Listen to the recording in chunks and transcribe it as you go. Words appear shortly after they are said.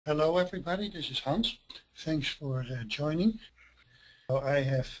Hello everybody, this is Hans. Thanks for joining. So I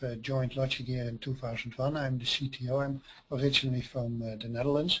have joined LogiGear in 2001. I'm the CTO. I'm originally from the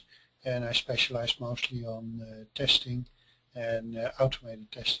Netherlands and I specialize mostly on testing and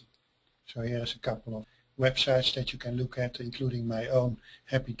automated testing. So here's a couple of websites that you can look at, including my own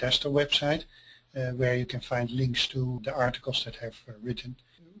Happy Tester website, where you can find links to the articles that I've written,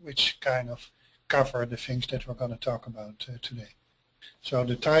 which kind of cover the things that we're going to talk about today. So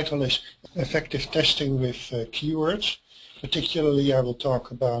the title is Effective Testing with Keywords. Particularly I will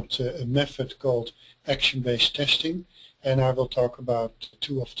talk about a method called action-based testing, and I will talk about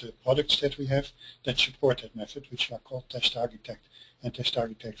two of the products that we have that support that method, which are called Test Architect and Test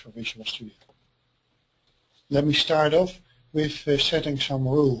Architect for Visual Studio. Let me start off with setting some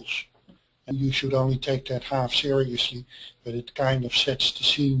rules. And you should only take that half seriously, but it kind of sets the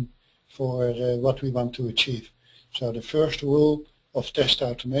scene for what we want to achieve. So the first rule of test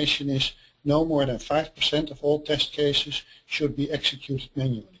automation is no more than 5% of all test cases should be executed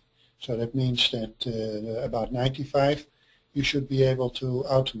manually. So that means that about 95 you should be able to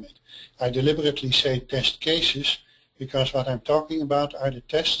automate. I deliberately say test cases because what I'm talking about are the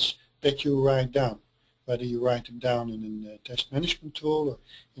tests that you write down. Whether you write them down in a test management tool or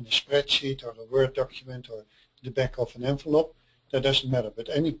in a spreadsheet or a Word document or the back of an envelope, that doesn't matter. But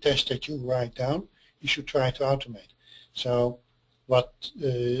any test that you write down, you should try to automate. So what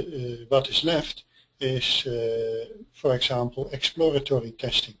is left is, for example, exploratory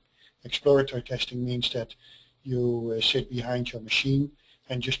testing. Exploratory testing means that you sit behind your machine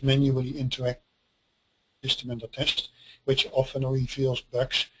and just manually interact with the system under test, which often reveals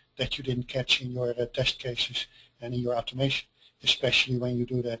bugs that you didn't catch in your test cases and in your automation. Especially when you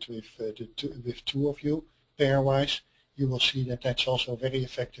do that with two of you pairwise, you will see that that's also a very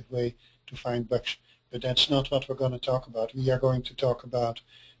effective way to find bugs. But that's not what we're going to talk about. We are going to talk about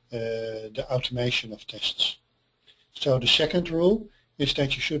the automation of tests. So the second rule is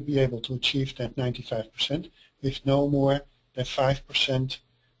that you should be able to achieve that 95% with no more than 5%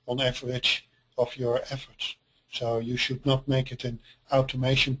 on average of your efforts. So you should not make it an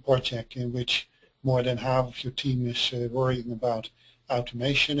automation project in which more than half of your team is worrying about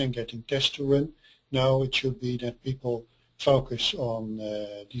automation and getting tests to run. No, it should be that people focus on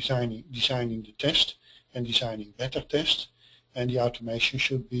designing the test and designing better tests, and the automation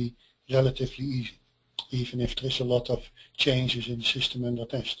should be relatively easy, even if there is a lot of changes in the system under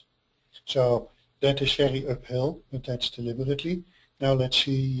test. So that is very uphill, but that's deliberately. Now let's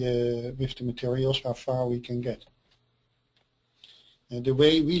see with the materials how far we can get. The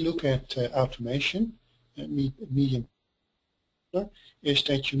way we look at automation, medium, is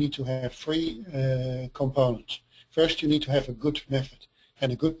that you need to have three components. First, you need to have a good method,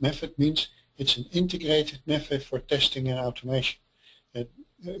 and a good method means it's an integrated method for testing and automation.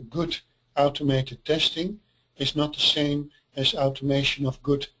 Good automated testing is not the same as automation of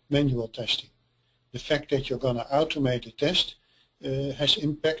good manual testing. The fact that you're going to automate a test has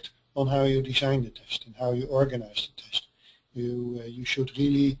impact on how you design the test and how you organize the test. You should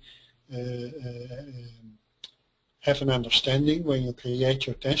really have an understanding when you create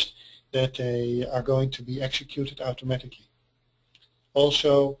your test that they are going to be executed automatically.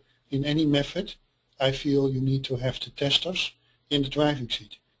 Also, in any method, I feel you need to have the testers in the driving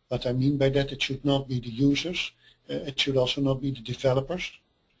seat. What I mean by that, it should not be the users, it should also not be the developers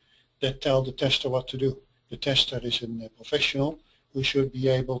that tell the tester what to do. The tester is a professional who should be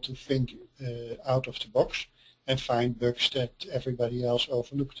able to think out of the box and find bugs that everybody else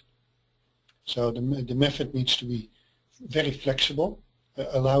overlooked. So the method needs to be very flexible,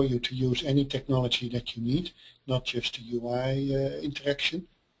 allow you to use any technology that you need, not just the UI interaction,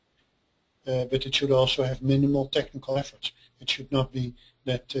 but it should also have minimal technical efforts. It should not be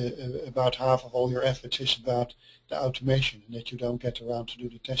that about half of all your efforts is about the automation and that you don't get around to do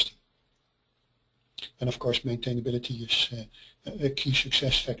the testing. And of course, maintainability is a key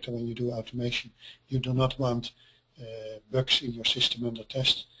success factor when you do automation. You do not want bugs in your system under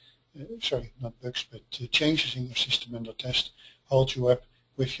test, sorry, not bugs, but changes in your system under test hold you up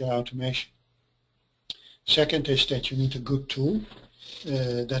with your automation. Second is that you need a good tool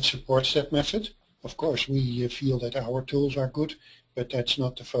that supports that method. Of course, we feel that our tools are good, but that's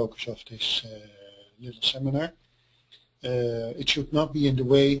not the focus of this little seminar. It should not be in the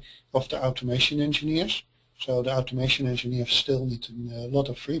way of the automation engineers. So the automation engineers still need a lot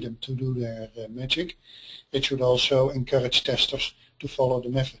of freedom to do their magic. It should also encourage testers to follow the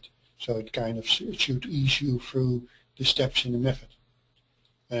method. So it should ease you through the steps in the method.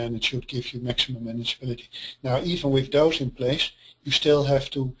 And it should give you maximum manageability. Now, even with those in place, you still have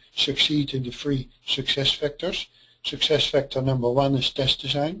to succeed in the three success factors. Success factor number 1 is test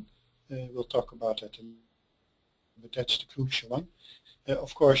design. We'll talk about that, but that's the crucial one.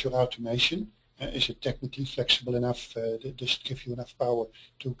 Of course, your automation. Is it technically flexible enough? Does it give you enough power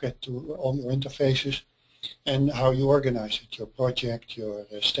to get to all your interfaces? And how you organize it, your project, your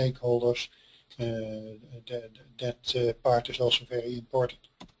stakeholders. That part is also very important.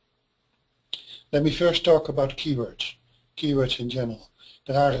 Let me first talk about keywords. Keywords in general.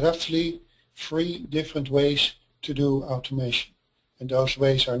 There are roughly 3 different ways to do automation, and those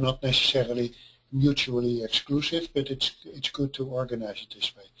ways are not necessarily mutually exclusive, but it's good to organize it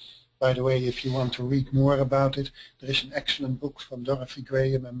this way. By the way, if you want to read more about it, there is an excellent book from Dorothy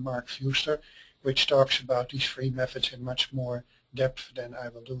Graham and Mark Fuster, which talks about these 3 methods in much more depth than I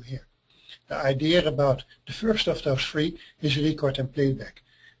will do here. The idea about the first of those 3 is record and playback.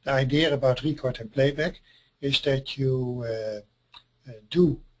 The idea about record and playback is that you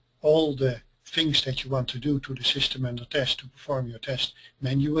do all the things that you want to do to the system under test to perform your test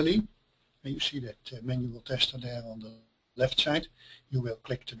manually. And you see that manual tester there on the left side. You will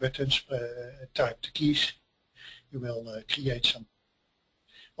click the buttons, type the keys. You will create some.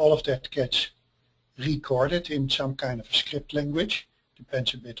 All of that gets recorded in some kind of a script language.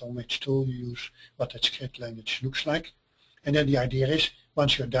 Depends a bit on which tool you use, what that script language looks like. And then the idea is,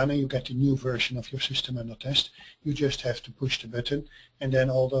 once you're done and you get a new version of your system under test, you just have to push the button and then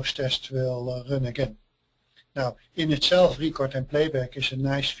all those tests will run again. Now, in itself, record and playback is a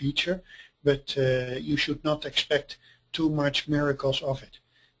nice feature, but you should not expect too much miracles of it.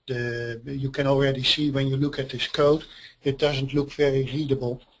 You can already see when you look at this code, it doesn't look very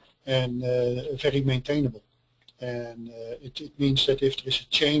readable and very maintainable. And it means that if there is a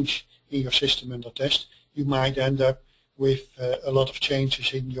change in your system under test, you might end up with a lot of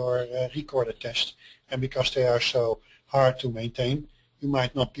changes in your recorded test. And because they are so hard to maintain, you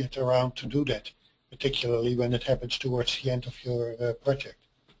might not get around to do that, particularly when it happens towards the end of your project.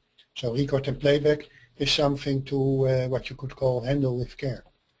 So record and playback is something to what you could call handle with care.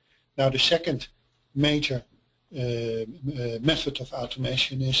 Now the second major method of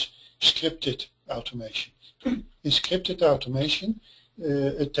automation is scripted automation. In scripted automation,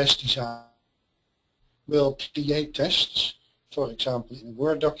 a test design will create tests, for example in a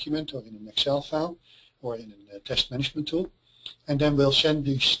Word document or in an Excel file or in a test management tool, and then we'll send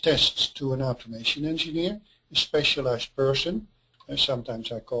these tests to an automation engineer, a specialized person,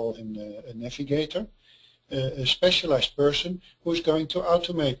 sometimes I call him a navigator, a specialized person who's going to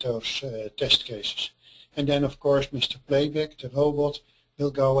automate those test cases. And then of course Mr. Playback, the robot,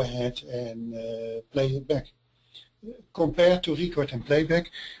 will go ahead and play it back. Compared to record and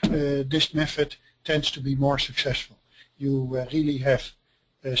playback, this method tends to be more successful. You really have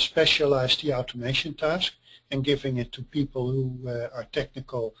specialized the automation task and giving it to people who are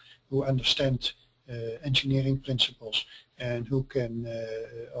technical, who understand engineering principles and who can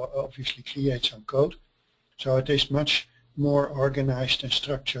obviously create some code. So it is much more organized and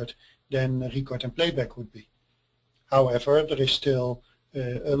structured than record and playback would be. However, there is still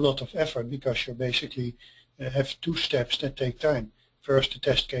a lot of effort because you basically have 2 steps that take time. First, the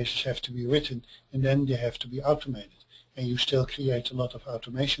test cases have to be written and then they have to be automated. And you still create a lot of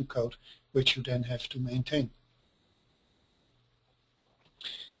automation code which you then have to maintain.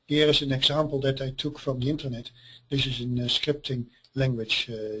 Here is an example that I took from the internet. This is in scripting language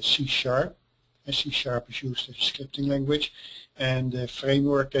C#. C# is used as a scripting language, and the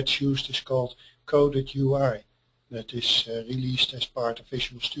framework that's used is called Coded UI. That is released as part of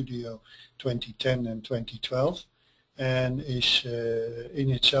Visual Studio 2010 and 2012 and is in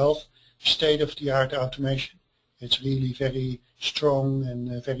itself state-of-the-art automation. It's really very strong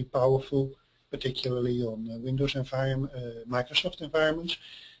and very powerful, particularly on Windows environment, Microsoft environments.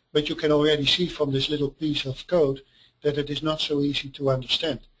 But you can already see from this little piece of code that it is not so easy to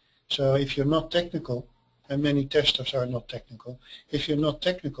understand. So if you're not technical, and many testers are not technical, if you're not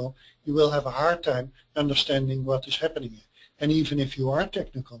technical, you will have a hard time understanding what is happening here. And even if you are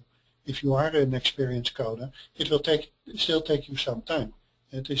technical, if you are an experienced coder, it will still take you some time.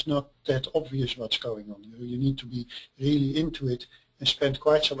 It is not that obvious what's going on. You need to be really into it and spend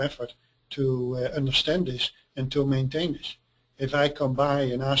quite some effort to understand this and to maintain this. If I come by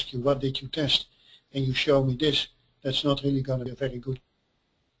and ask you what did you test and you show me this, that's not really going to be very good.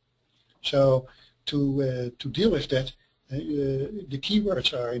 So to deal with that, the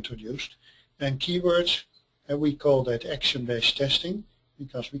keywords are introduced, and keywords, we call that action-based testing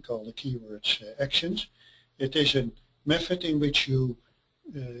because we call the keywords actions. It is a method in which you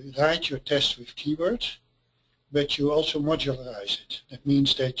write your test with keywords, but you also modularize it. That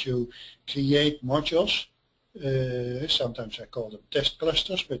means that you create modules, sometimes I call them test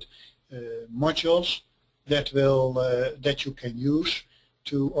clusters, but modules that you can use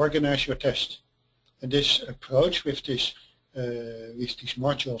to organize your test. And this approach with these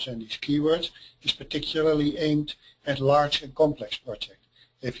modules and these keywords is particularly aimed at large and complex projects.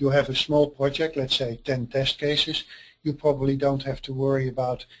 If you have a small project, let's say 10 test cases, you probably don't have to worry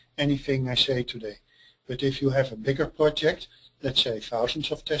about anything I say today. But if you have a bigger project, let's say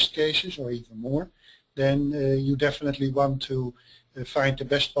thousands of test cases or even more, then you definitely want to find the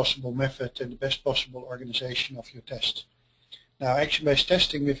best possible method and the best possible organization of your tests. Now, action-based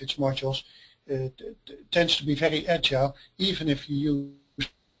testing with its modules tends to be very agile, even if you use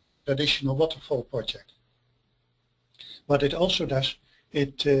traditional waterfall project. What it also does,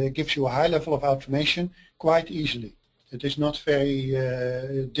 it gives you a high level of automation quite easily. It is not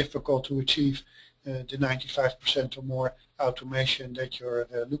very difficult to achieve the 95% or more automation that you're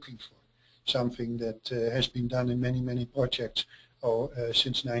looking for. Something that has been done in many projects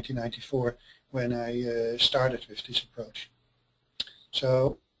since 1994 when I started with this approach.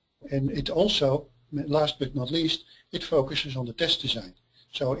 So, and it also, last but not least, it focuses on the test design.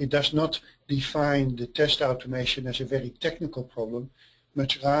 So it does not define the test automation as a very technical problem,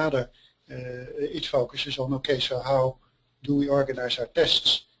 much rather it focuses on, okay, so how do we organize our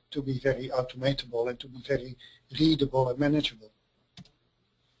tests to be very automatable and to be very readable and manageable.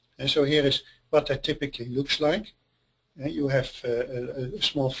 And so here is what that typically looks like. You have a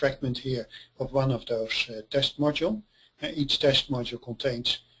small fragment here of one of those test modules. Each test module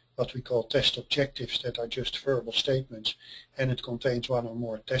contains what we call test objectives that are just verbal statements, and it contains one or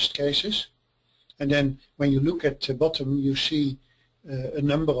more test cases. And then when you look at the bottom, you see a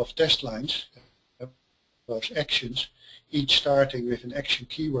number of test lines, those actions, each starting with an action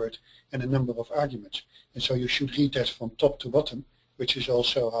keyword and a number of arguments. And so you should read that from top to bottom, which is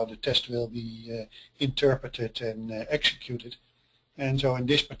also how the test will be interpreted and executed. And so in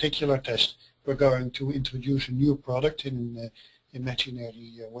this particular test, we're going to introduce a new product in an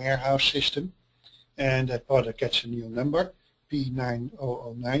imaginary warehouse system. And that product gets a new number,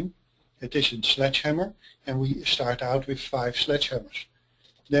 P9009. It is in sledgehammer, and we start out with 5 sledgehammers.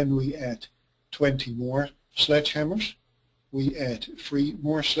 Then we add 20 more sledgehammers. We add 3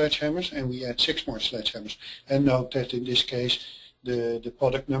 more sledgehammers, and we add 6 more sledgehammers. And note that in this case, the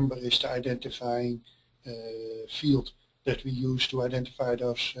product number is the identifying field that we use to identify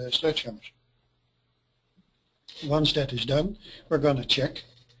those sledgehammers. Once that is done, we're going to check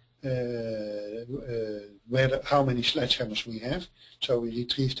how many sledgehammers we have. So we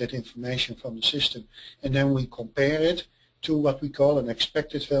retrieve that information from the system, and then we compare it to what we call an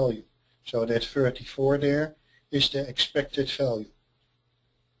expected value. So that 34 there is the expected value.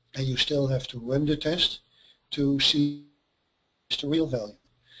 And you still have to run the test to see the real value.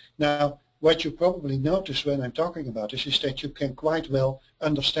 Now, what you probably notice when I'm talking about this is that you can quite well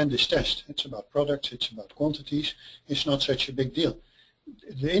understand this test. It's about products, it's about quantities, it's not such a big deal.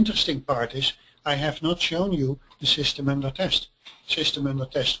 The interesting part is I have not shown you the system under test. System under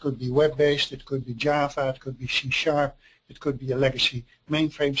test could be web-based, it could be Java, it could be C#, it could be a legacy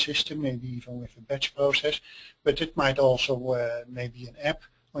mainframe system, maybe even with a batch process, but it might also maybe an app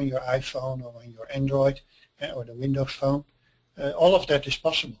on your iPhone or on your Android or the Windows phone. All of that is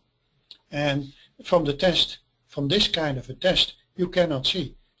possible. And from the test, from this kind of a test, you cannot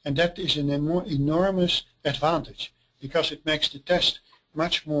see. And that is an enormous advantage because it makes the test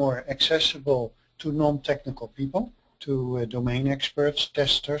much more accessible to non-technical people, to domain experts,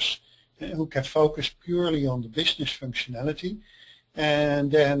 testers, who can focus purely on the business functionality.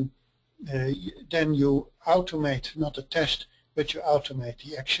 And then you automate not the test, but you automate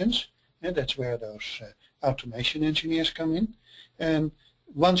the actions. And that's where those automation engineers come in. And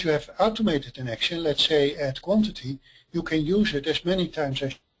once you have automated an action, let's say at quantity, you can use it as many times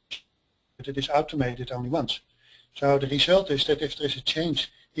as it is automated only once. So the result is that if there is a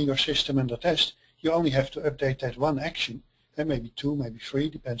change in your system under test, you only have to update that one action, and maybe 2, maybe 3,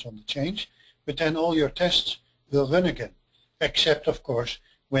 depends on the change. But then all your tests will run again, except of course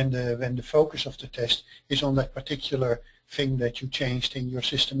when the focus of the test is on that particular thing that you changed in your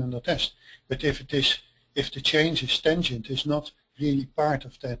system under test. But if the change is tangent, is not really part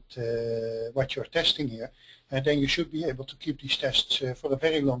of that what you're testing here, and then you should be able to keep these tests for a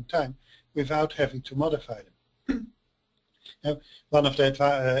very long time without having to modify them. One of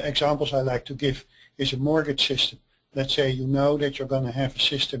the examples I like to give is a mortgage system. Let's say you know that you're going to have a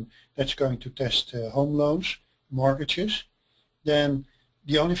system that's going to test home loans, mortgages. Then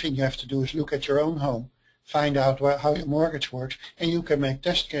the only thing you have to do is look at your own home, find out how your mortgage works, and you can make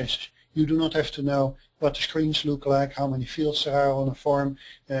test cases. You do not have to know what the screens look like, how many fields there are on a form,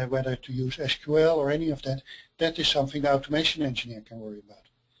 whether to use SQL or any of that. That is something the automation engineer can worry about.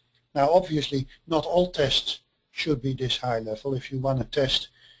 Now obviously not all tests should be this high level. If you want to test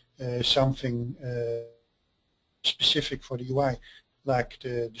something specific for the UI, like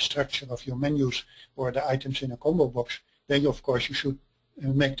the structure of your menus or the items in a combo box, then of course you should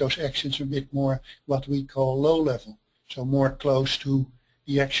make those actions a bit more what we call low level, so more close to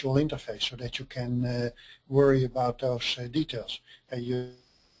the actual interface, so that you can worry about those details. You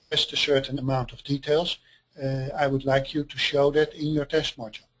test a certain amount of details. I would like you to show that in your test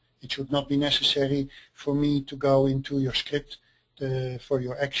module. It should not be necessary for me to go into your script for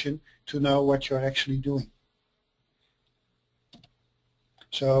your action to know what you're actually doing.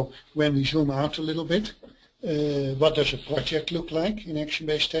 So when we zoom out a little bit, what does a project look like in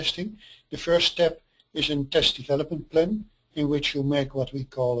action-based testing? The first step is a test development plan, in which you make what we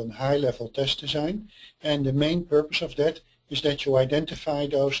call a high-level test design. And the main purpose of that is that you identify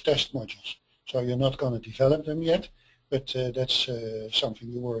those test modules. So you're not going to develop them yet, but that's something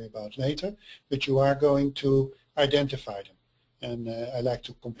you worry about later. But you are going to identify them. And I like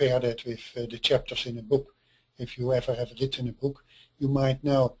to compare that with the chapters in a book. If you ever have written a book, you might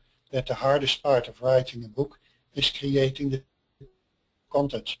know that the hardest part of writing a book is creating the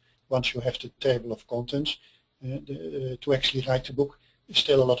contents. Once you have the table of contents, to actually write the book is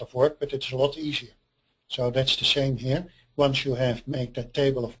still a lot of work, but it's a lot easier. So that's the same here. Once you have made that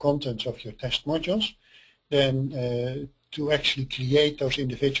table of contents of your test modules, then to actually create those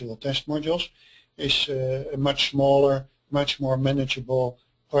individual test modules is a much smaller, much more manageable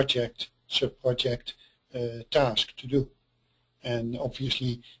project, sub-project task to do. And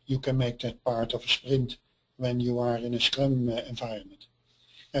obviously you can make that part of a sprint when you are in a Scrum environment.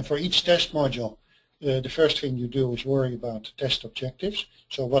 And for each test module, the first thing you do is worry about the test objectives.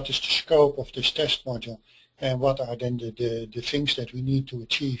 So what is the scope of this test module, and what are then the things that we need to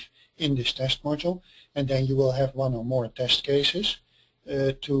achieve in this test module. And then you will have one or more test cases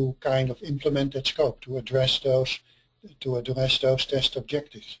to kind of implement that scope, to address those test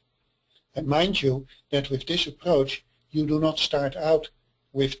objectives. And mind you that with this approach, you do not start out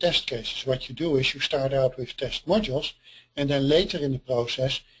with test cases. What you do is you start out with test modules, and then later in the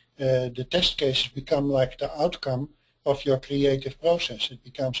process, the test cases become like the outcome of your creative process. It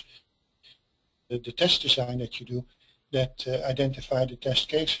becomes the test design that you do that identify the test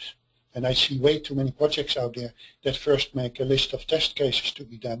cases. And I see way too many projects out there that first make a list of test cases to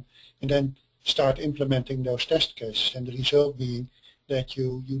be done and then start implementing those test cases. And the result being that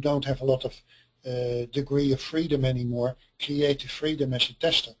you don't have a lot of degree of freedom anymore, creative freedom as a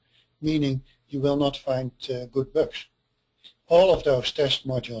tester, meaning you will not find good bugs. All of those test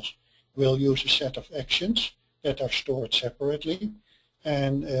modules will use a set of actions that are stored separately,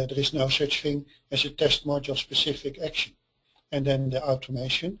 and there is no such thing as a test module specific action. And then the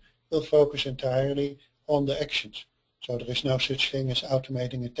automation will focus entirely on the actions. So there is no such thing as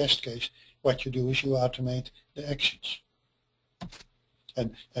automating a test case. What you do is you automate the actions.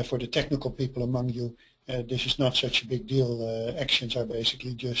 And for the technical people among you, this is not such a big deal. Actions are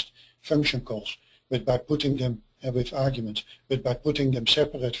basically just function calls, but by putting them with arguments, but by putting them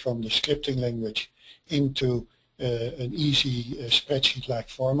separate from the scripting language into an easy spreadsheet-like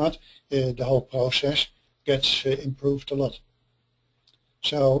format, the whole process gets improved a lot.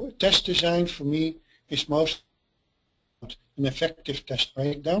 So test design for me is most an effective test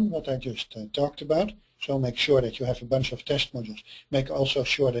breakdown, what I just talked about. So make sure that you have a bunch of test modules. Make also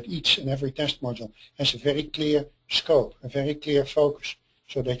sure that each and every test module has a very clear scope, a very clear focus,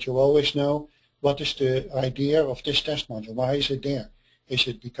 so that you always know what is the idea of this test module. Why is it there? Is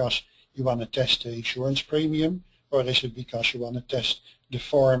it because you want to test the insurance premium, or is it because you want to test the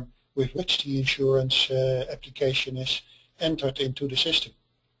form with which the insurance application is entered into the system?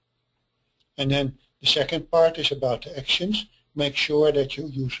 And then the second part is about the actions. Make sure that you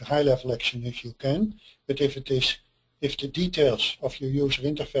use a high-level action if you can, but if the details of your user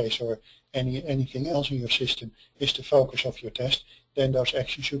interface or anything else in your system is the focus of your test, then those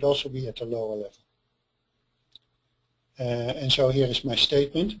actions should also be at a lower level. And so here is my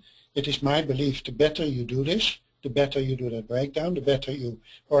statement. It is my belief the better you do this, the better you do that breakdown, the better you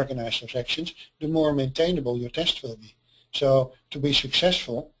organize those actions, the more maintainable your test will be. So to be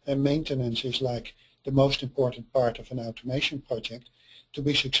successful, and maintenance is like the most important part of an automation project, to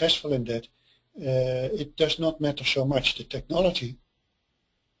be successful in that, it does not matter so much the technology.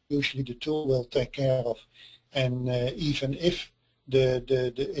 Usually the tool will take care of, and even if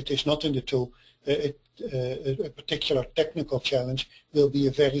it is not in the tool, a particular technical challenge will be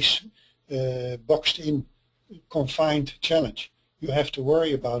a very boxed in, confined challenge. You have to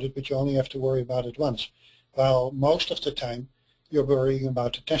worry about it, but you only have to worry about it once, while most of the time you're worrying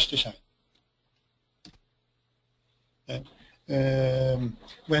about the test design.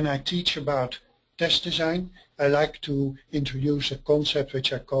 when I teach about test design, I like to introduce a concept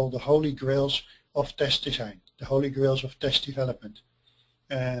which I call the holy grails of test design, the holy grails of test development.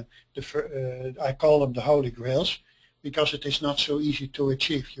 I call them the holy grails because it is not so easy to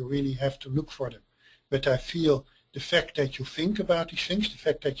achieve. You really have to look for them. But I feel the fact that you think about these things, the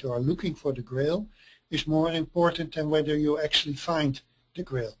fact that you are looking for the grail, is more important than whether you actually find the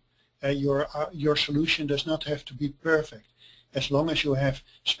grail. Your solution does not have to be perfect. As long as you have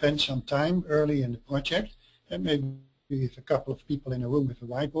spent some time early in the project, and maybe with a couple of people in a room with a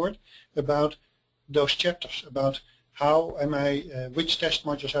whiteboard, about those chapters, about how am which test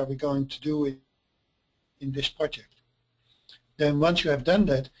modules are we going to do in this project. Then once you have done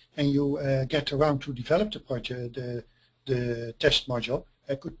that and you get around to develop the project, the test module,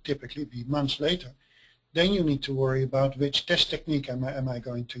 it could typically be months later, then you need to worry about which test technique am I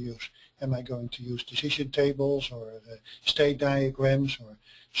going to use. Am I going to use decision tables or state diagrams or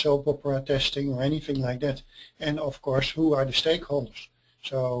soap opera testing or anything like that? And of course, who are the stakeholders?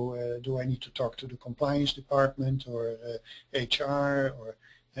 So do I need to talk to the compliance department or HR or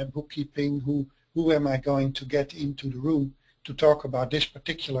bookkeeping? Who am I going to get into the room to talk about this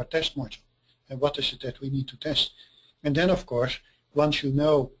particular test module? And what is it that we need to test? And then of course, once you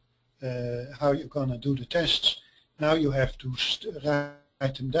know how you're going to do the tests, now you have to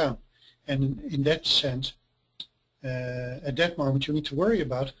write them down. And in that sense, at that moment you need to worry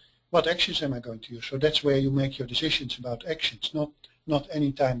about what actions am I going to use. So that's where you make your decisions about actions, not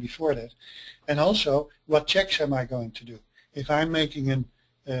any time before that. And also, what checks am I going to do? If I'm making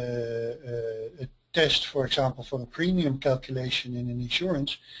a test, for example, for a premium calculation in an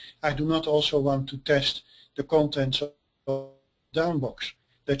insurance, I do not also want to test the contents of the down box.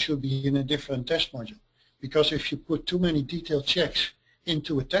 That should be in a different test module. Because if you put too many detailed checks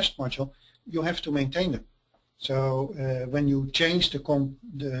into a test module, you have to maintain them. So when you change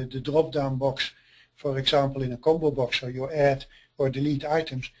the drop-down box, for example, in a combo box, or you add or delete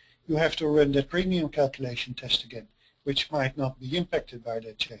items, you have to run that premium calculation test again, which might not be impacted by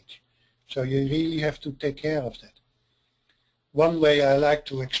that change. So you really have to take care of that. One way I like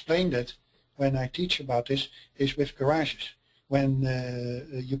to explain that when I teach about this is with garages. When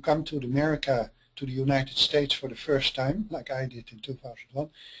you come to America, to the United States for the first time, like I did in 2001,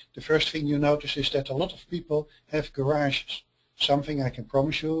 the first thing you notice is that a lot of people have garages. Something I can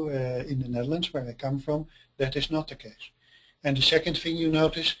promise you in the Netherlands, where I come from, that is not the case. And the second thing you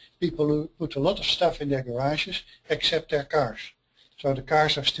notice, people who put a lot of stuff in their garages except their cars. So the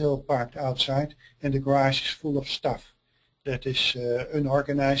cars are still parked outside and the garage is full of stuff that is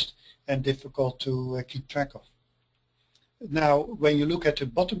unorganized and difficult to keep track of. Now, when you look at the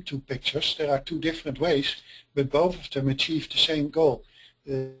bottom two pictures, there are two different ways, but both of them achieve the same goal.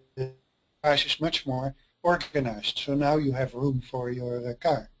 The garage is much more organized, so now you have room for your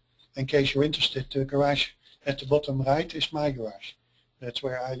car. In case you're interested, the garage at the bottom right is my garage. That's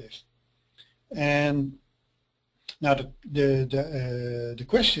where I live. And now the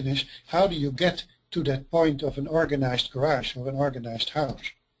question is, how do you get to that point of an organized garage or an organized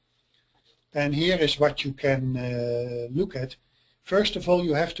house? And here is what you can look at. First of all,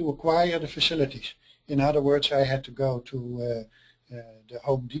 you have to acquire the facilities. In other words, I had to go to the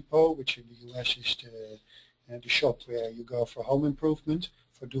Home Depot, which in the US is the shop where you go for home improvement,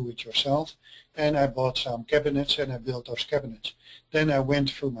 for do-it-yourself. And I bought some cabinets and I built those cabinets. Then I went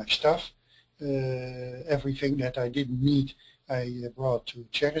through my stuff. Everything that I didn't need I brought to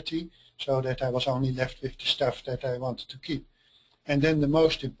charity, so that I was only left with the stuff that I wanted to keep. And then the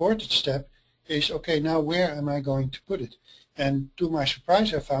most important step is, okay, now where am I going to put it? And to my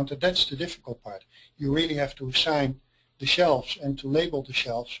surprise, I found that that's the difficult part. You really have to assign the shelves and to label the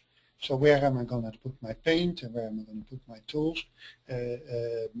shelves. So where am I going to put my paint, and where am I going to put my tools,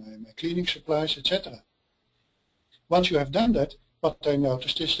 my cleaning supplies, etc. Once you have done that, what I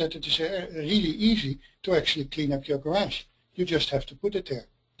noticed is that it is really easy to actually clean up your garage. You just have to put it there.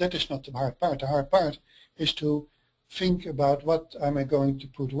 That is not the hard part. The hard part is to think about what am I going to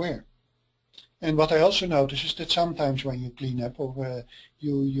put where. And what I also notice is that sometimes when you clean up, or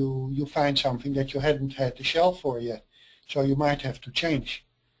you find something that you hadn't had the shelf for yet. So you might have to change,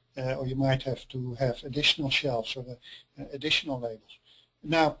 or you might have to have additional shelves or additional labels.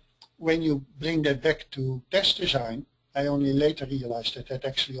 Now, when you bring that back to test design, I only later realized that that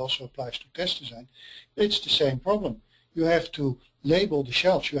actually also applies to test design. It's the same problem. You have to label the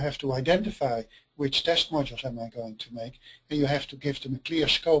shelves. You have to identify which test modules am I going to make, and you have to give them a clear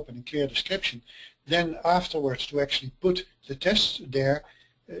scope and a clear description. Then afterwards, to actually put the tests there,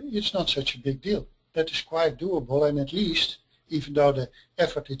 it's not such a big deal. That is quite doable, and at least, even though the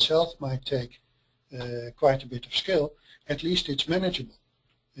effort itself might take quite a bit of skill, at least it's manageable.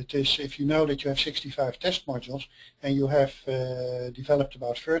 It is, if you know that you have 65 test modules and you have developed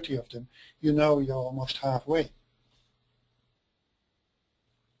about 30 of them, you know you're almost halfway.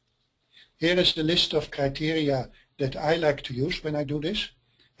 Here is the list of criteria that I like to use when I do this.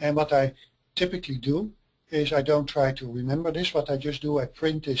 And what I typically do is I don't try to remember this. What I just do, I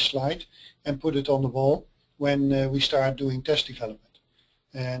print this slide and put it on the wall when we start doing test development.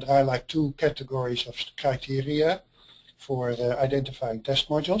 And I like two categories of criteria for identifying test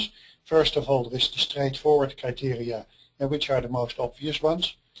modules. First of all, there is the straightforward criteria, which are the most obvious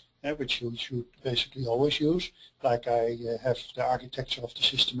ones, which you should basically always use. Like I have the architecture of the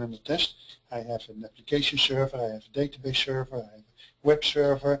system under test. I have an application server, I have a database server, I have a web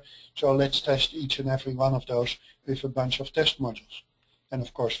server. So let's test each and every one of those with a bunch of test modules. And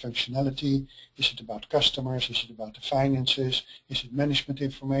of course functionality, is it about customers, is it about the finances, is it management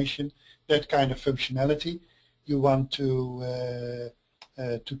information, that kind of functionality you want to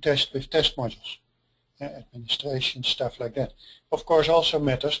test with test modules. Administration, stuff like that. Of course also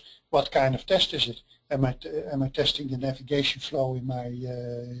matters what kind of test is it. Am I testing the navigation flow in my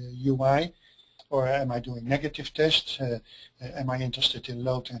UI, or am I doing negative tests? Am I interested in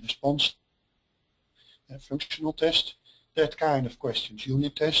load and response? Functional test, that kind of questions,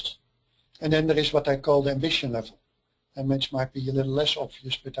 unit tests. And then there is what I call the ambition level, and which might be a little less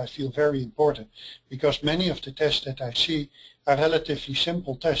obvious, but I feel very important, because many of the tests that I see are relatively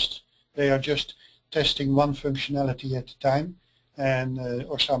simple tests. They are just testing one functionality at a time, and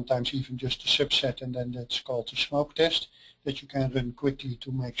or sometimes even just a subset, and then that's called a smoke test that you can run quickly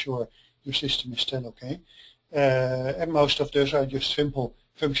to make sure your system is still okay. And most of those are just simple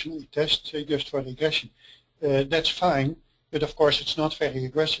functionality tests just for regression. That's fine, but of course it's not very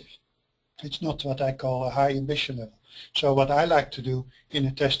aggressive. It's not what I call a high ambition level. So what I like to do in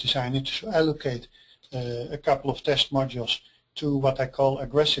a test design is to allocate a couple of test modules to what I call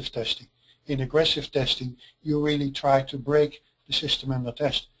aggressive testing. In aggressive testing, you really try to break the system under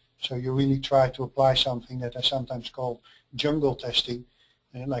test. So you really try to apply something that I sometimes call jungle testing.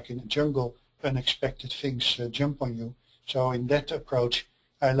 Like in a jungle, unexpected things jump on you. So in that approach,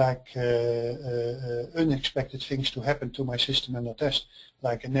 I like unexpected things to happen to my system under test,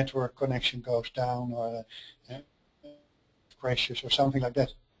 like a network connection goes down, or crashes or something like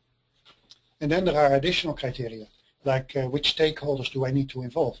that. And then there are additional criteria, like which stakeholders do I need to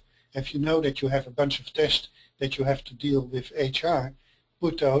involve. If you know that you have a bunch of tests that you have to deal with HR,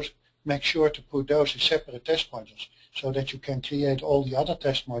 make sure to put those as separate test modules, so that you can create all the other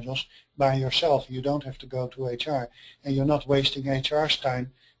test modules by yourself. You don't have to go to HR, and you're not wasting HR's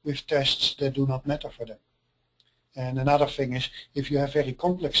time with tests that do not matter for them. And another thing is, if you have very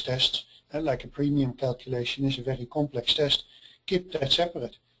complex tests, like a premium calculation is a very complex test, keep that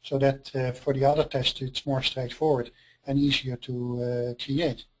separate, so that for the other tests it's more straightforward and easier to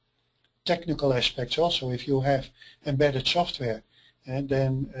create. Technical aspects also, if you have embedded software, and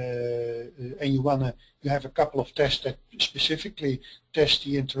then and you have a couple of tests that specifically test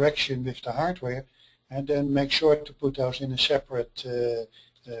the interaction with the hardware, and then make sure to put those in a separate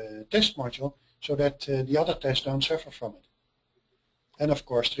test module, so that the other tests don't suffer from it. And of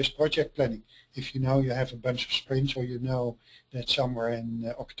course there is project planning. If you know you have a bunch of sprints, or you know that somewhere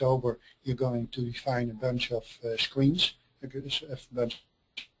in October you're going to define a bunch of screens, a bunch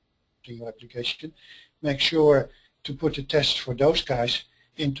in your application, make sure to put the tests for those guys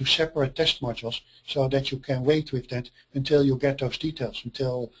into separate test modules, so that you can wait with that until you get those details,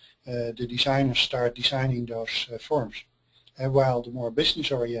 until the designers start designing those forms. And while the more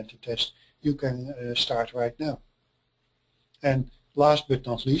business-oriented test you can start right now. And last but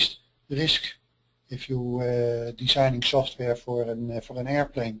not least, risk. If you designing software for an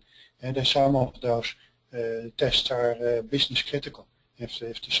airplane, and some of those tests are business critical. If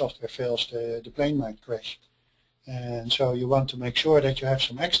the software fails, the plane might crash. And so you want to make sure that you have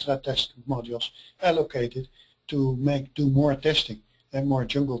some extra test modules allocated to do more testing, and more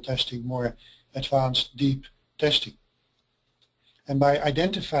jungle testing, more advanced deep testing. And by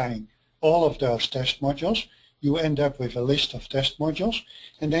identifying all of those test modules, you end up with a list of test modules,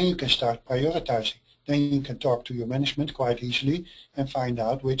 and then you can start prioritizing. Then you can talk to your management quite easily and find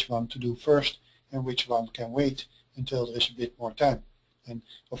out which one to do first and which one can wait until there is a bit more time. And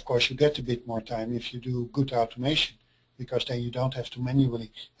of course you get a bit more time if you do good automation, because then you don't have to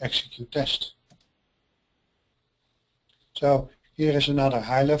manually execute tests. So here is another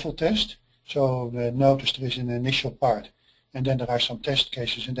high-level test. So notice there is an initial part, and then there are some test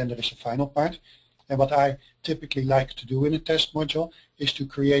cases, and then there is a final part. And what I typically like to do in a test module is to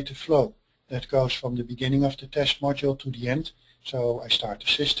create a flow that goes from the beginning of the test module to the end. So I start the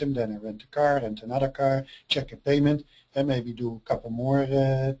system, then I rent a car, rent another car, check a payment, and maybe do a couple more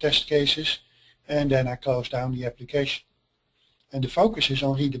test cases, and then I close down the application. And the focus is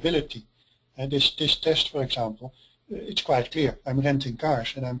on readability. And this test, for example, it's quite clear. I'm renting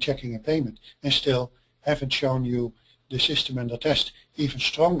cars and I'm checking a payment, and still haven't shown you the system under test. Even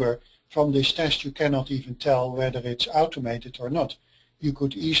stronger, from this test you cannot even tell whether it's automated or not. You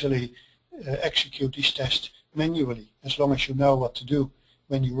could easily execute this test manually, as long as you know what to do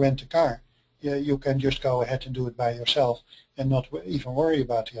when you rent a car. You can just go ahead and do it by yourself and not even worry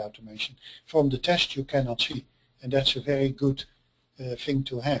about the automation. From the test you cannot see, and that's a very good thing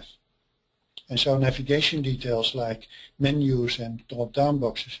to have. And so navigation details like menus and drop-down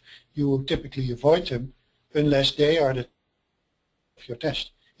boxes, you will typically avoid them unless they are the of your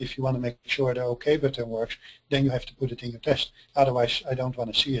test. If you want to make sure the OK button works, then you have to put it in your test. Otherwise, I don't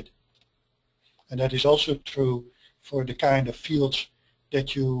want to see it. And that is also true for the kind of fields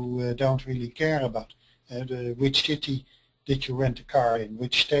that you don't really care about. Which city did you rent a car in?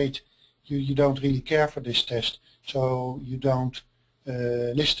 Which state? You don't really care for this test, so you don't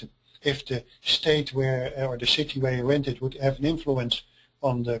list them. If the state where or the city where you rent it would have an influence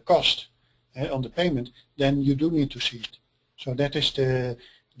on the cost, on the payment, then you do need to see it. So that is the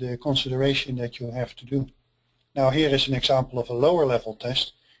consideration that you have to do. Now here is an example of a lower level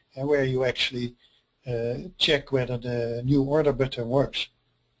test where you actually check whether the new order button works.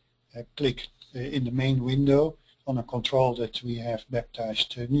 Click in the main window on a control that we have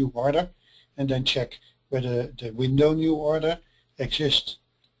baptized new order, and then check whether the window new order exists.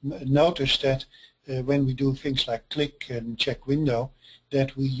 Notice that when we do things like click and check window,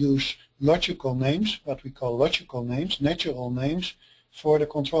 that we use logical names, what we call logical names, natural names for the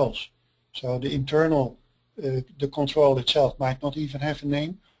controls. So the internal, the control itself might not even have a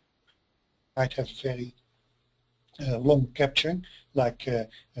name, might have a very long caption like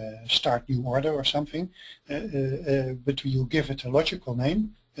start new order or something, but you give it a logical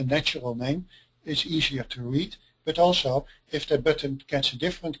name, a natural name, it's easier to read. But also, if the button gets a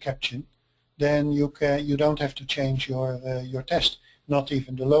different caption, then you don't have to change your test, not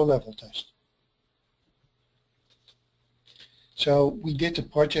even the low-level test. So we did a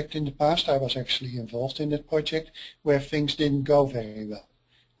project in the past. I was actually involved in that project where things didn't go very well.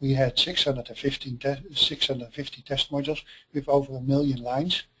 We had 650 test modules with over 1 million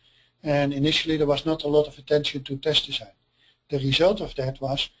lines, and initially there was not a lot of attention to test design. The result of that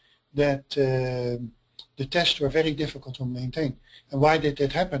was that the tests were very difficult to maintain. And why did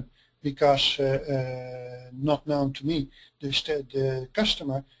that happen? Because, not known to me, the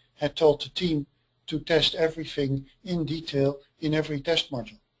customer had told the team to test everything in detail in every test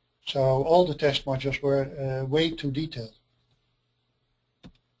module. So all the test modules were way too detailed.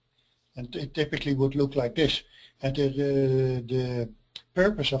 And it typically would look like this. And the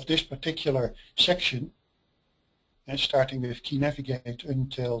purpose of this particular section, and starting with key navigate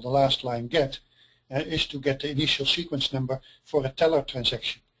until the last line get, is to get the initial sequence number for a teller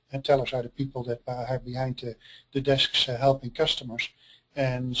transaction. And tellers are the people that are behind the desks helping customers.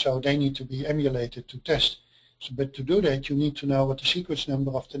 And so they need to be emulated to test. So, but to do that, you need to know what the sequence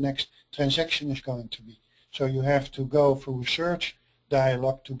number of the next transaction is going to be. So you have to go through a search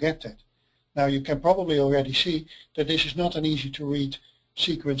dialog to get that. Now you can probably already see that this is not an easy to read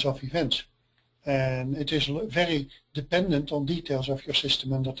sequence of events. And it is very dependent on details of your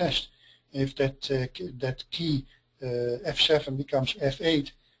system under test. If that key F7 becomes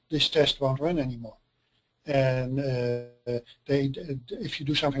F8, this test won't run anymore. And if you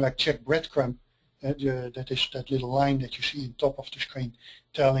do something like check breadcrumb, that is that little line that you see on top of the screen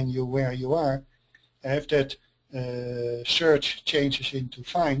telling you where you are. If that search changes into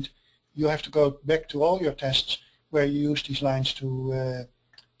find, you have to go back to all your tests where you use these lines to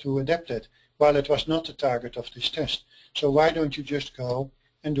adapt it, while it was not the target of this test. So why don't you just go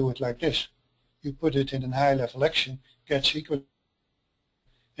and do it like this? You put it in a high-level action, get sequence.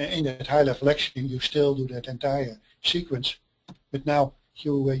 In that high-level action, you still do that entire sequence, but now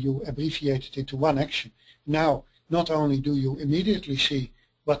you abbreviate it into one action. Now, not only do you immediately see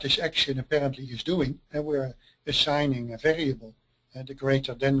what this action apparently is doing, and we're assigning a variable, the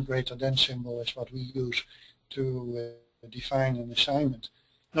greater than symbol is what we use to define an assignment.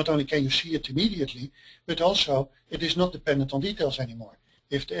 Not only can you see it immediately, but also it is not dependent on details anymore.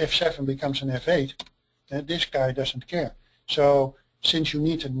 If the F7 becomes an F8, this guy doesn't care. So since you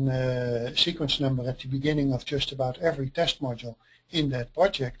need a sequence number at the beginning of just about every test module in that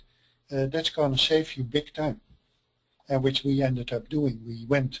project, that's going to save you big time, and which we ended up doing. We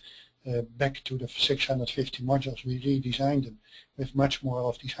went back to the 650 modules, we redesigned them with much more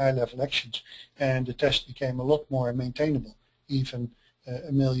of these high-level actions, and the test became a lot more maintainable, even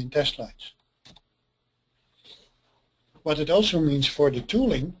 1 million test lines. What it also means for the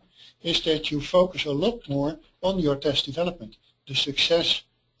tooling is that you focus a lot more on your test development. The success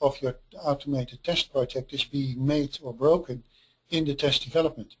of your automated test project is being made or broken in the test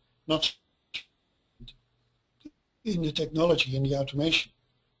development, not in the technology, in the automation.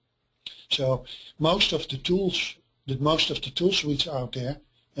 So most of the tool suites out there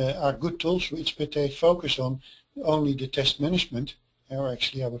are good tool suites, but they focus on only the test management, or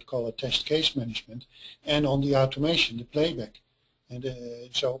actually I would call it test case management, and on the automation, the playback. And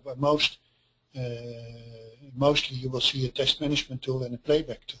so mostly you will see a test management tool and a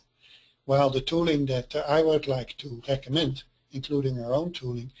playback tool. While the tooling that I would like to recommend, including our own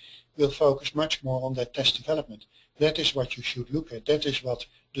tooling, will focus much more on that test development. That is what you should look at. That is what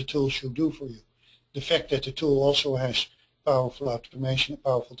the tool should do for you. The fact that the tool also has powerful automation,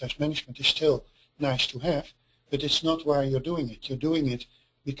 powerful test management is still nice to have, but it's not why you're doing it. You're doing it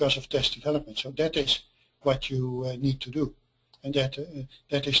because of test development. So that is what you need to do. And that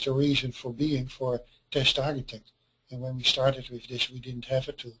is the reason for being for test architect. And when we started with this, we didn't have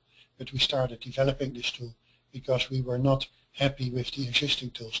a tool, but we started developing this tool because we were not happy with the existing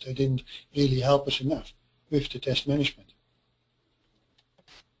tools. They didn't really help us enough with the test management.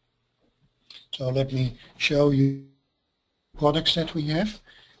 So let me show you products that we have.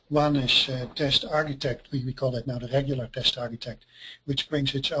 One is Test Architect. We call that now the regular Test Architect, which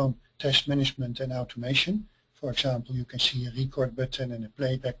brings its own test management and automation. For example, you can see a record button and a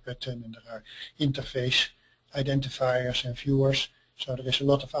playback button, and there are interface identifiers and viewers. So there is a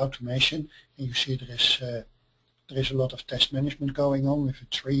lot of automation, and you see there is a lot of test management going on with a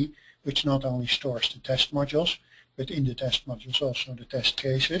tree, which not only stores the test modules, but in the test modules also the test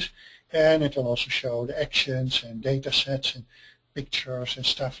cases, and it will also show the actions and data sets and pictures and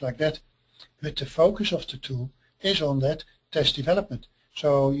stuff like that. But the focus of the tool is on that test development.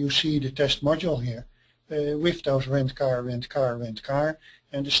 So you see the test module here with those rent car, and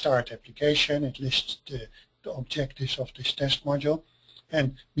the start application. It lists the objectives of this test module.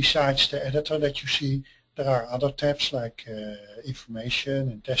 And besides the editor that you see, there are other tabs like information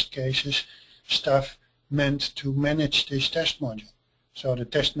and test cases, stuff meant to manage this test module. So the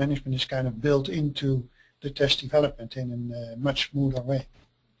test management is kind of built into the test development in a much smoother way.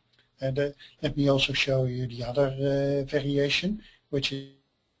 And let me also show you the other variation, which is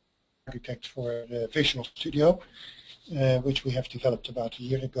Architect for Visual Studio, which we have developed about a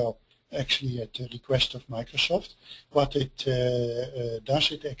year ago, actually at the request of Microsoft. What it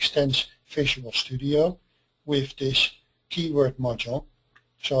does, it extends Visual Studio with this keyword module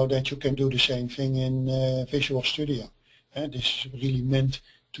so that you can do the same thing in Visual Studio. And this is really meant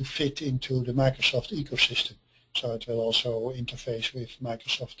to fit into the Microsoft ecosystem. So it will also interface with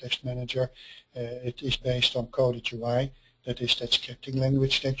Microsoft Test Manager. It is based on Coded UI, that is that scripting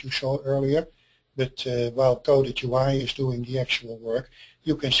language that you saw earlier. But while Coded UI is doing the actual work,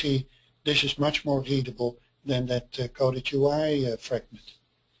 you can see this is much more readable than that Coded UI fragment.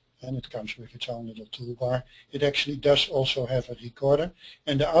 And it comes with its own little toolbar. It actually does also have a recorder,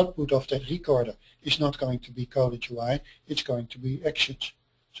 and the output of that recorder is not going to be Coded UI, it's going to be actions.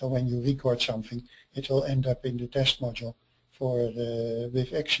 So when you record something, it will end up in the test module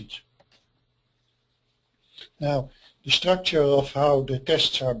with actions. Now, the structure of how the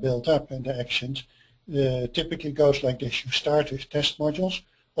tests are built up and the actions typically goes like this. You start with test modules.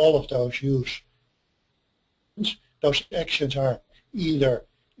 All of those use those actions are either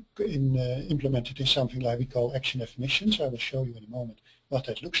implemented in something like we call action definitions. I will show you in a moment what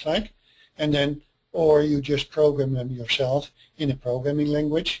that looks like. And then, or you just program them yourself in a programming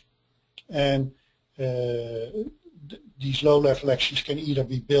language. And these low-level actions can either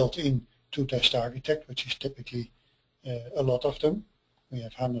be built into Test Architect, which is typically a lot of them. We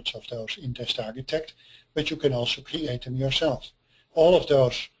have hundreds of those in Test Architect, but you can also create them yourself. All of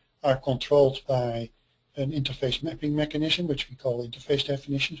those are controlled by an interface mapping mechanism, which we call interface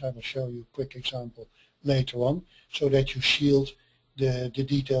definitions. I will show you a quick example later on, so that you shield the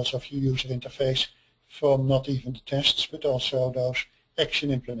details of your user interface from not even the tests, but also those action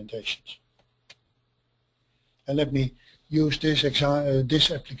implementations. And let me use this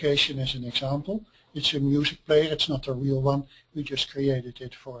application as an example. It's a music player, it's not a real one. We just created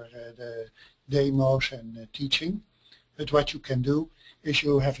it for the demos and teaching. But what you can do is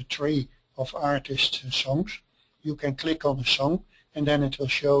you have a tree of artist songs. You can click on a song and then it will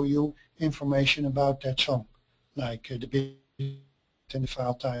show you information about that song, like the bit and the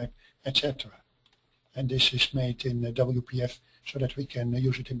file type, etc. And this is made in WPF so that we can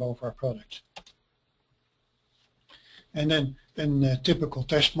use it in both our products. And then a typical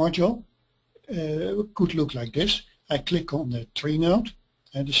test module could look like this. I click on the tree node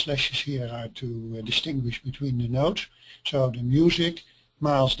And the slashes here are to distinguish between the notes. So the music,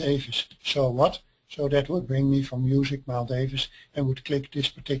 Miles Davis, so what? So that would bring me from music, Miles Davis, and would click this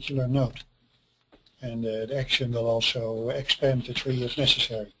particular note. And the action will also expand the tree if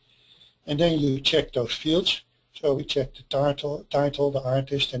necessary. And then you check those fields. So we check the title, the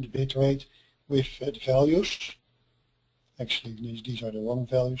artist, and the bit rate with the values. Actually, these are the wrong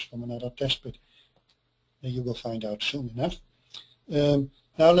values from another test, but you will find out soon enough.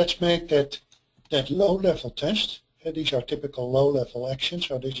 Now let's make that low-level test. These are typical low-level actions,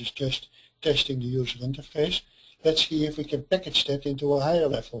 so this is just testing the user interface. Let's see if we can package that into a higher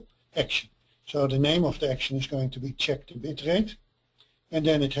level action. So the name of the action is going to be check the bitrate, and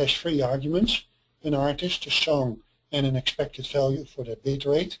then it has 3 arguments: an artist, a song, and an expected value for the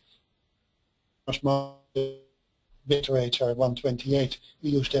bitrate. As most bit rates are 128, we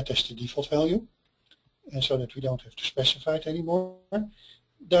use that as the default value, and so that we don't have to specify it anymore.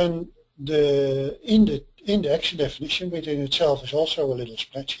 Then in the action definition, within itself is also a little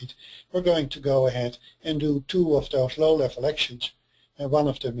spreadsheet. We're going to go ahead and do 2 of those low-level actions, and one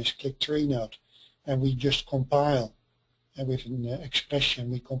of them is click tree node, and we just compile, and with an expression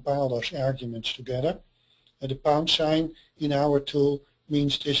we compile those arguments together. And the pound sign in our tool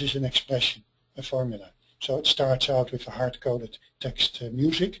means this is an expression, a formula. So it starts out with a hard-coded text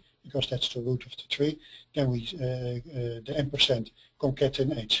music, because that's the root of the tree. Then the ampersand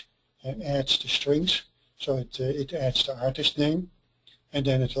concatenates and adds the strings. So it adds the artist name, and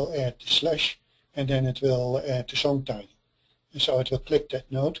then it will add the slash, and then it will add the song title. And so it will click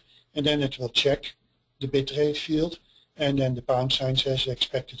that node, and then it will check the bitrate field, and then the pound sign says the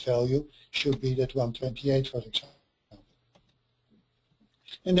expected value should be that 128, for example.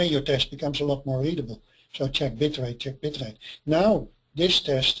 And then your test becomes a lot more readable. So check bitrate, check bitrate. Now this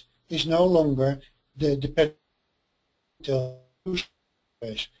test is no longer the dependent user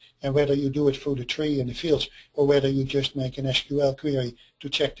interface. And whether you do it through the tree and the fields, or whether you just make an SQL query to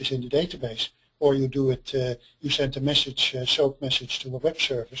check this in the database, or you do it, you send a message, SOAP message to a web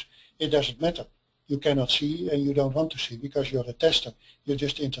service, it doesn't matter. You cannot see and you don't want to see because you're a tester. You're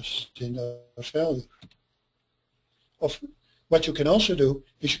just interested in those values. What you can also do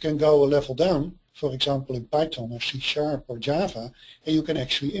is you can go a level down, for example in Python or C# or Java, and you can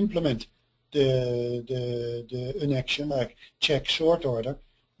actually implement an action like check sort order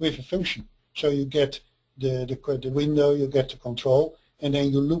with a function. So you get the window, you get the control, and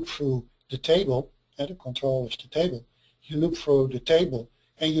then you look through the table, and the control is the table. You look through the table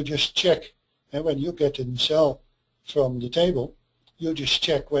and you just check, and when you get a cell from the table, you just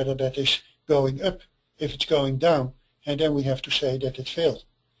check whether that is going up, if it's going down, and then we have to say that it failed.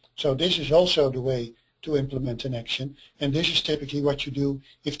 So this is also the way to implement an action, and this is typically what you do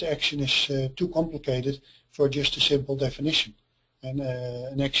if the action is too complicated for just a simple definition. And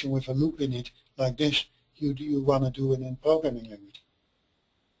an action with a loop in it like this, you want to do it in programming language.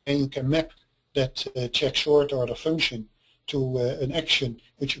 And you can map that check sort order function to an action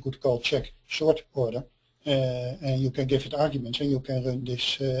which you could call check sort order, and you can give it arguments and you can run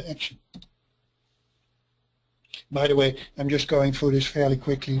this action. By the way, I'm just going through this fairly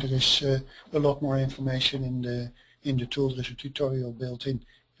quickly. There is a lot more information in the tool. There is a tutorial built in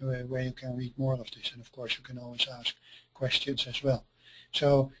where you can read more of this, and of course you can always ask questions as well.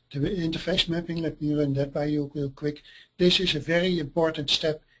 So the interface mapping, let me run that by you real quick. This is a very important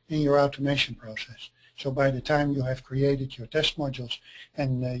step in your automation process. So by the time you have created your test modules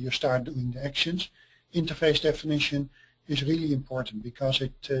and you start doing the actions, interface definition is really important because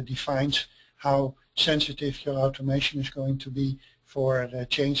it defines how sensitive your automation is going to be for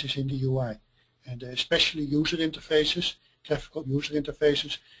changes in the UI. And especially user interfaces, graphical user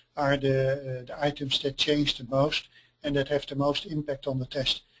interfaces, are the items that change the most and that have the most impact on the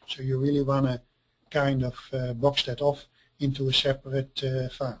test. So you really want to kind of box that off into a separate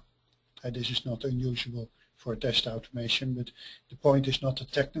file. This is not unusual for test automation, but the point is not the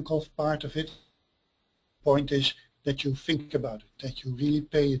technical part of it. The point is that you think about it, that you really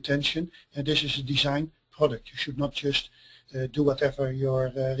pay attention, and this is a design product. You should not just do whatever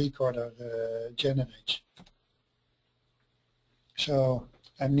your recorder generates. So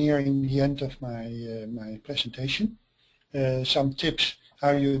I'm nearing the end of my, my presentation. Some tips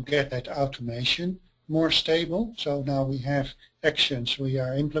how you get that automation more stable. So now we have actions, we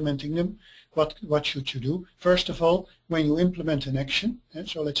are implementing them. What should you do? First of all, when you implement an action,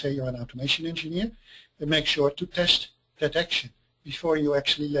 so let's say you're an automation engineer, make sure to test that action before you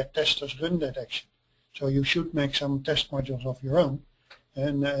actually let testers run that action. So you should make some test modules of your own,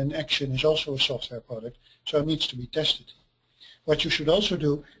 and an action is also a software product, so it needs to be tested. What you should also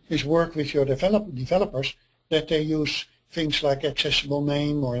do is work with your developers that they use things like accessible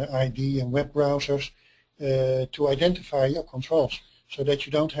name or ID and web browsers to identify your controls so that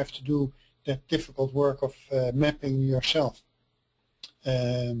you don't have to do that difficult work of mapping yourself.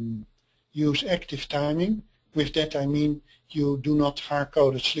 Use active timing. With that I mean you do not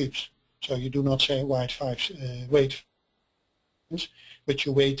hard-coded sleeps. So you do not say wait 5 but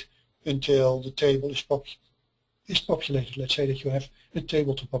you wait until the table is populated. Let's say that you have a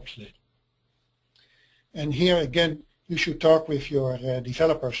table to populate. And here again you should talk with your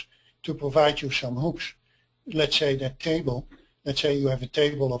developers to provide you some hooks. Let's say that table, let's say you have a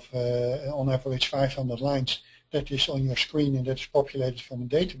table of on average 500 lines that is on your screen and that's populated from a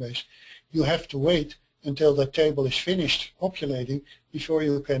database. You have to wait until that table is finished populating before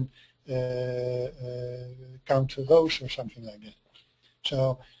you can count the rows or something like that.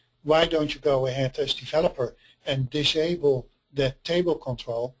 So why don't you go ahead as developer and disable that table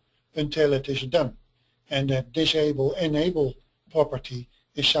control until it is done? And that disable enable property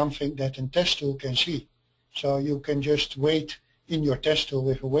is something that a test tool can see. So you can just wait in your test tool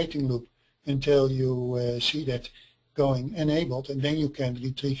with a waiting loop until you see that going enabled, and then you can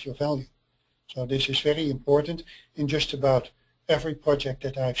retrieve your value. So this is very important in just about every project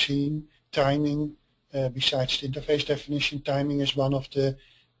that I've seen. Timing, besides the interface definition, timing is one of the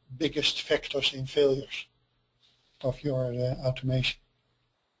biggest factors in failures of your automation.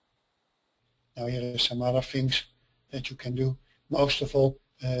 Now here are some other things that you can do. Most of all,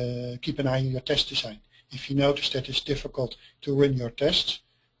 keep an eye on your test design. If you notice that it's difficult to run your tests,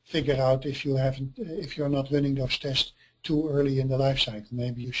 figure out if you're not running those tests too early in the life cycle.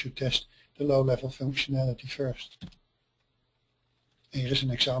 Maybe you should test the low-level functionality first. Here is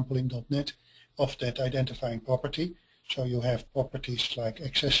an example in .NET of that identifying property. So you have properties like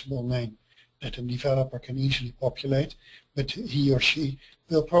accessible name that a developer can easily populate, but he or she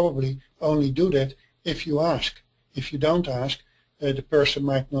will probably only do that if you ask. If you don't ask, the person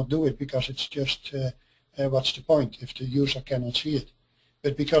might not do it because it's just what's the point if the user cannot see it.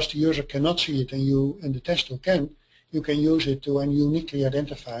 But because the user cannot see it and you and the test tool can, you can use it to uniquely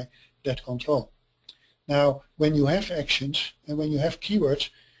identify that control. Now when you have actions and when you have keywords,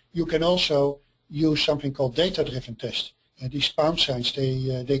 you can also use something called data-driven test. These pound signs,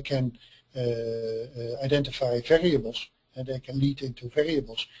 they can identify variables and they can lead into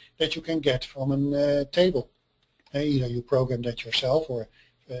variables that you can get from a table. Either you program that yourself or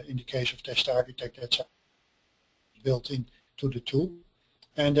in the case of Test Architect that's built into the tool,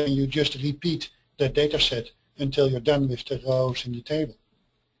 and then you just repeat that data set until you're done with the rows in the table.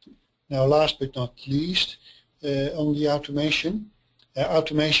 Now last but not least, on the automation,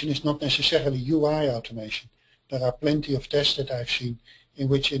 automation is not necessarily UI automation. There are plenty of tests that I've seen in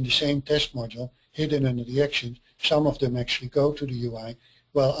which in the same test module, hidden under the actions, some of them actually go to the UI,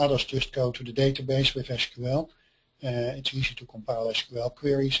 while others just go to the database with SQL. It's easy to compile SQL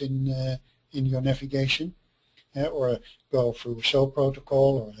queries in your navigation, or go through a SOAP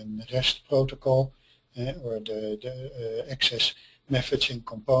protocol or a REST protocol, or the access methods in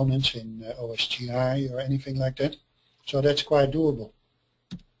components in OSGI or anything like that. So that's quite doable.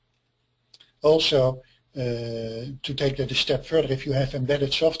 Also, to take that a step further, if you have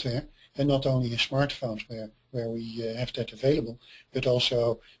embedded software, and not only in smartphones where we have that available, but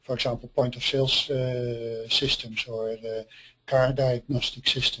also, for example, point-of-sale systems or car diagnostic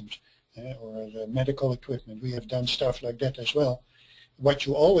systems or medical equipment. We have done stuff like that as well. What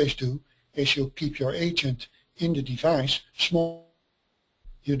you always do is you keep your agent in the device small.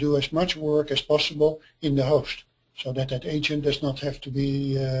 You do as much work as possible in the host so that that agent does not have to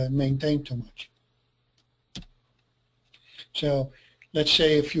be maintained too much. So let's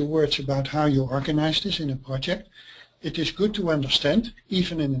say a few words about how you organize this in a project. It is good to understand,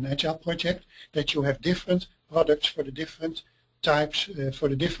 even in an agile project, that you have different products for the different types, for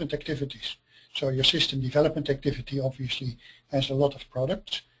the different activities. So your system development activity obviously has a lot of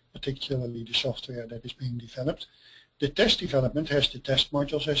products, particularly the software that is being developed. The test development has the test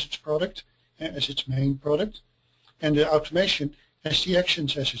modules as its product, as its main product, and the automation has the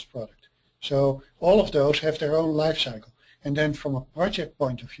actions as its product. So all of those have their own life cycle. And then from a project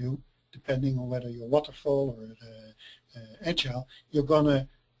point of view, depending on whether you're waterfall or agile, you're going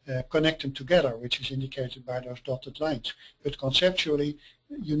to connect them together, which is indicated by those dotted lines. But conceptually,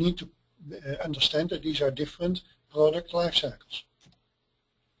 you need to understand that these are different product life cycles.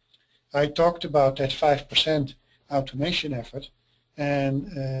 I talked about that 5% automation effort, and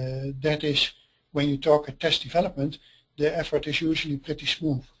that is when you talk at test development, the effort is usually pretty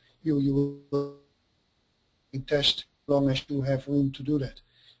smooth. You will test as long as you have room to do that.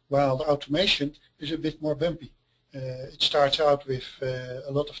 While the automation is a bit more bumpy. It starts out with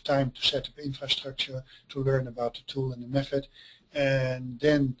a lot of time to set up infrastructure, to learn about the tool and the method, and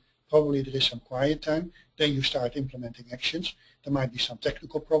then probably there is some quiet time. Then you start implementing actions. There might be some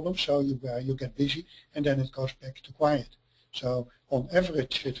technical problems, so you get busy, and then it goes back to quiet. So on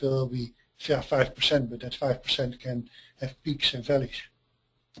average it will be 5%, but that 5% can have peaks and valleys.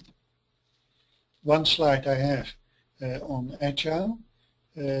 One slide I have on Agile.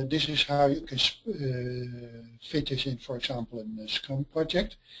 This is how you can fit this in, for example, in a Scrum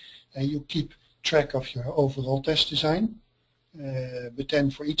project. And you keep track of your overall test design. But then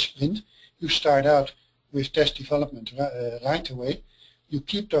for each sprint, you start out with test development right away. You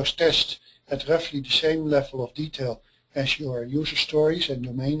keep those tests at roughly the same level of detail as your user stories and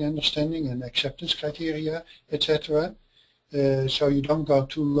domain understanding and acceptance criteria, etc. So you don't go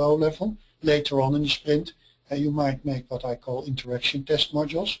too low level. Later on in the sprint, you might make what I call interaction test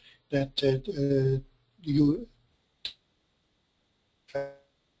modules that you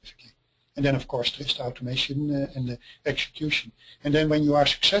and then of course there is the automation and the execution. And then when you are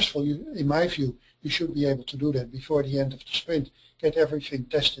successful, in my view, you should be able to do that before the end of the sprint, get everything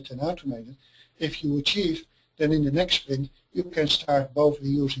tested and automated. If you achieve, then in the next sprint you can start both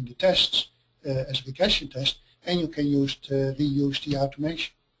reusing the tests as regression test, and you can reuse the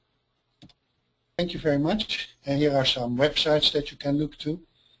automation. Thank you very much. And here are some websites that you can look to.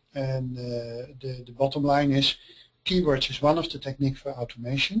 And the bottom line is, keywords is one of the techniques for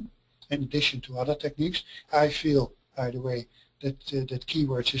automation, in addition to other techniques. I feel, by the way, that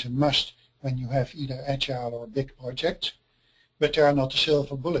keywords is a must when you have either agile or big projects, but they are not a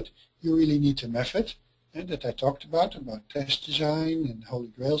silver bullet. You really need a method that I talked about test design and holy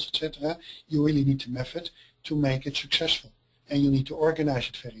grails, etc. You really need a method to make it successful. And you need to organize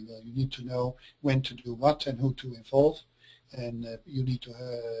it very well. You need to know when to do what and who to involve. And you need to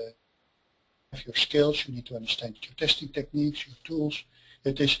have your skills. You need to understand your testing techniques, your tools.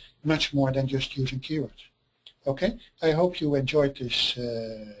 It is much more than just using keywords. Okay, I hope you enjoyed this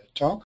talk.